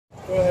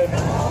I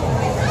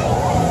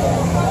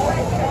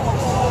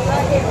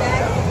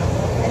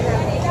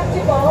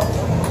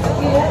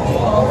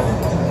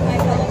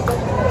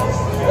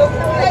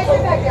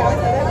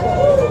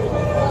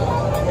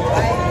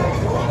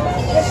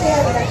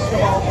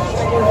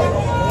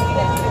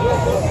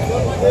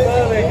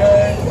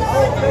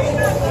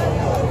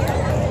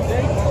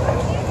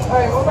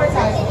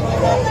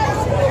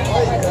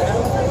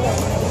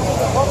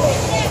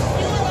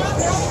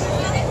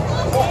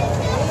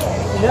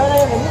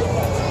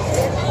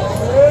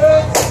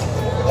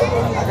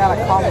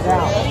gotta calm it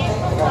down.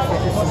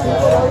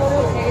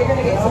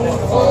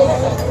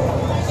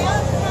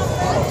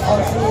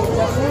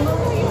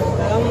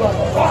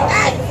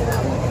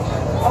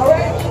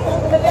 Alright,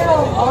 put it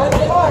down on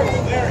the mark.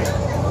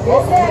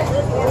 Get set.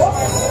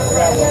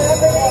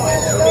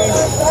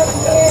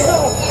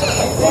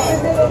 Six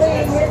is in the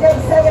lead. Here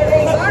comes 7,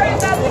 8. Sorry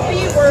about the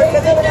B word,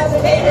 because it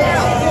doesn't take it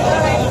out.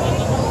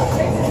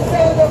 6 is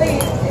still in the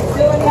lead. It's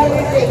still in the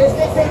lead. There's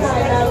 6 and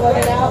 9 now. Let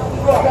it out.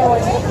 Keep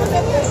going. 9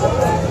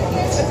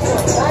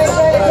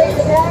 trying to take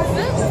the pass.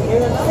 6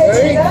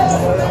 it up.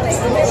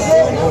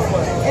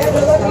 And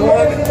we're looking at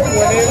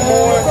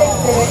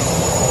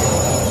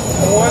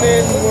one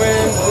in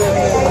wins and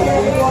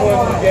then each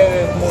one get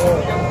it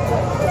more.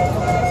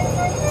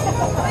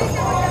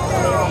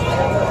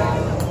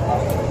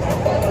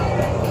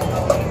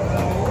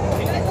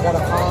 Gotta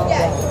calm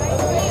down.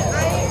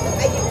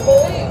 I get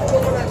bullied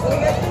when we're not doing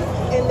it,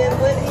 and then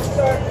let me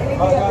start.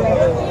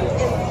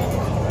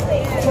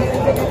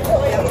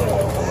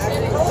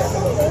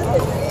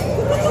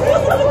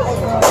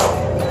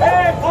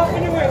 Hey, pop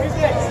in your way. Who's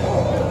next?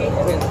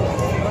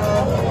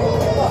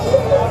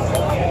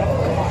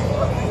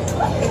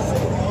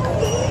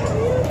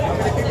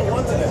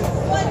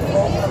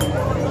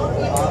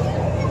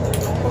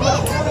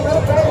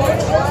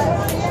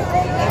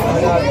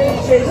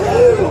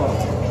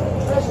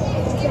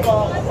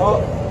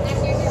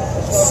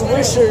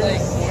 Swishers.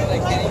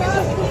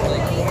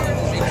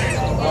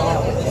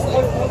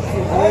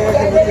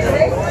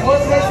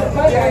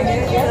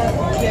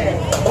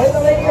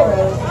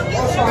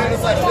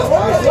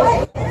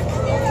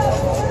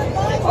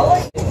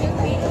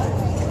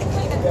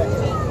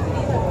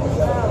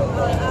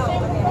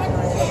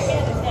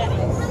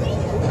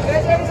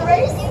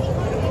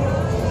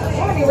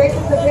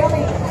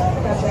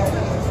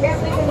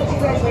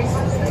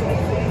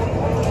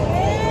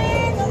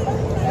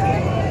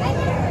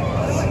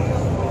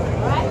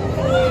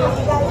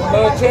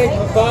 No change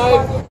for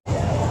 5.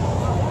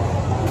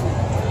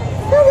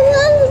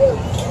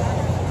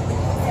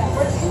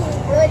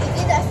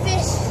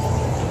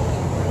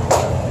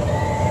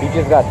 He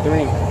just got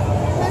 3.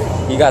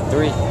 He got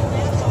 3.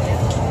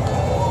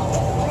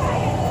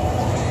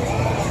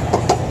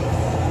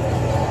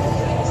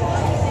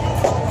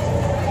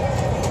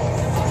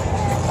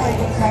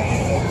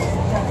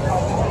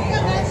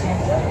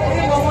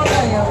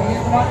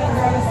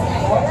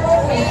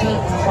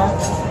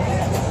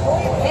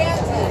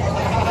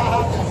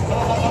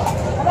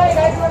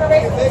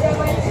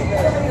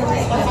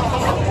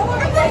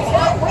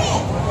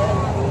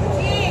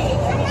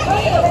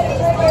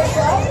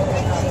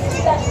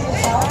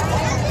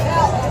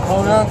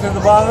 Hold on to the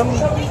bottom,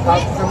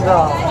 up and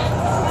down.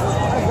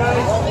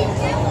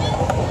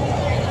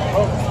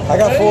 I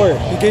got 4.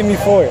 He gave me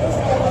 4.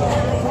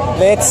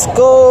 Let's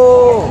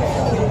go!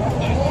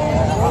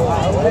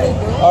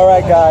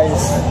 Alright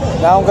guys,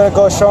 now I'm gonna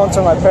go show them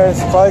to my parents.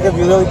 They're probably gonna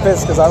be really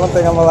pissed because I don't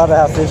think I'm allowed to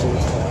have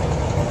fishes.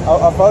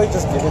 I'll probably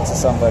just give it to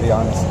somebody,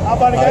 honestly. How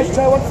about it, guys?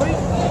 Try one, please.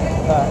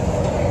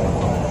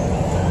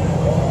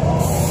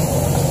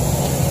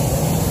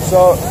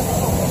 So,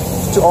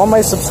 to all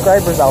my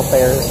subscribers out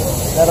there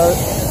that are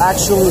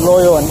actually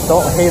loyal and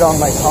don't hate on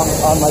my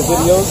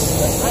videos,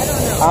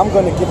 I'm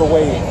gonna give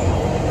away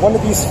one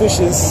of these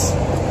fishes.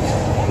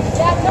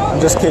 I'm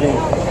just kidding.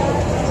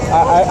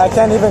 I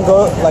can't even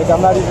go, like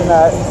I'm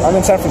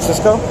in San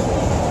Francisco,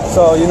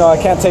 so you know I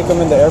can't take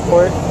them in the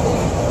airport.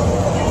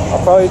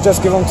 I'll probably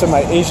just give them to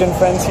my Asian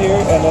friends here,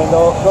 and then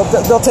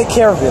they'll take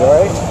care of it,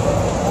 alright?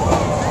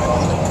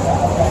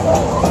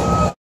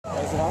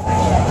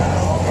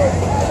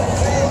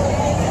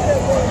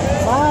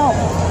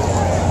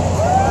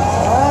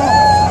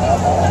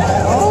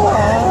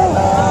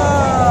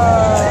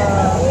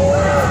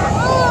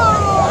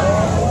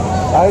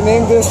 I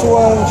named this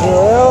one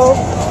Jarrell,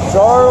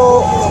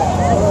 Jarl,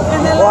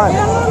 Juan.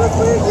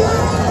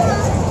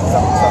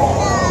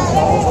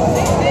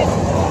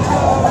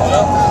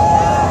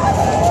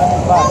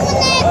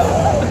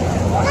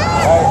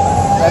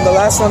 And the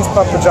last one's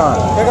Papa John.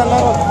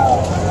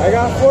 I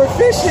got 4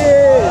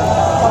 fishes.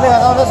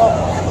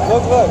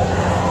 Look.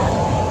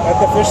 At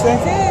the fish thing?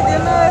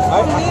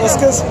 It's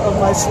because of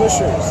my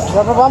swishers.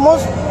 ¿Ya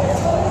probamos?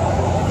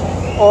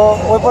 ¿O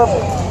voy por...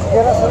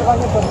 ¿Quieres hacer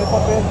baño con mi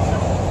papel?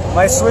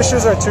 My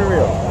swishers are too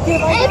real.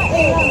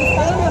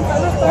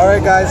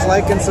 Alright guys,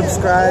 like and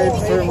subscribe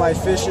for my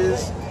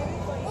fishes.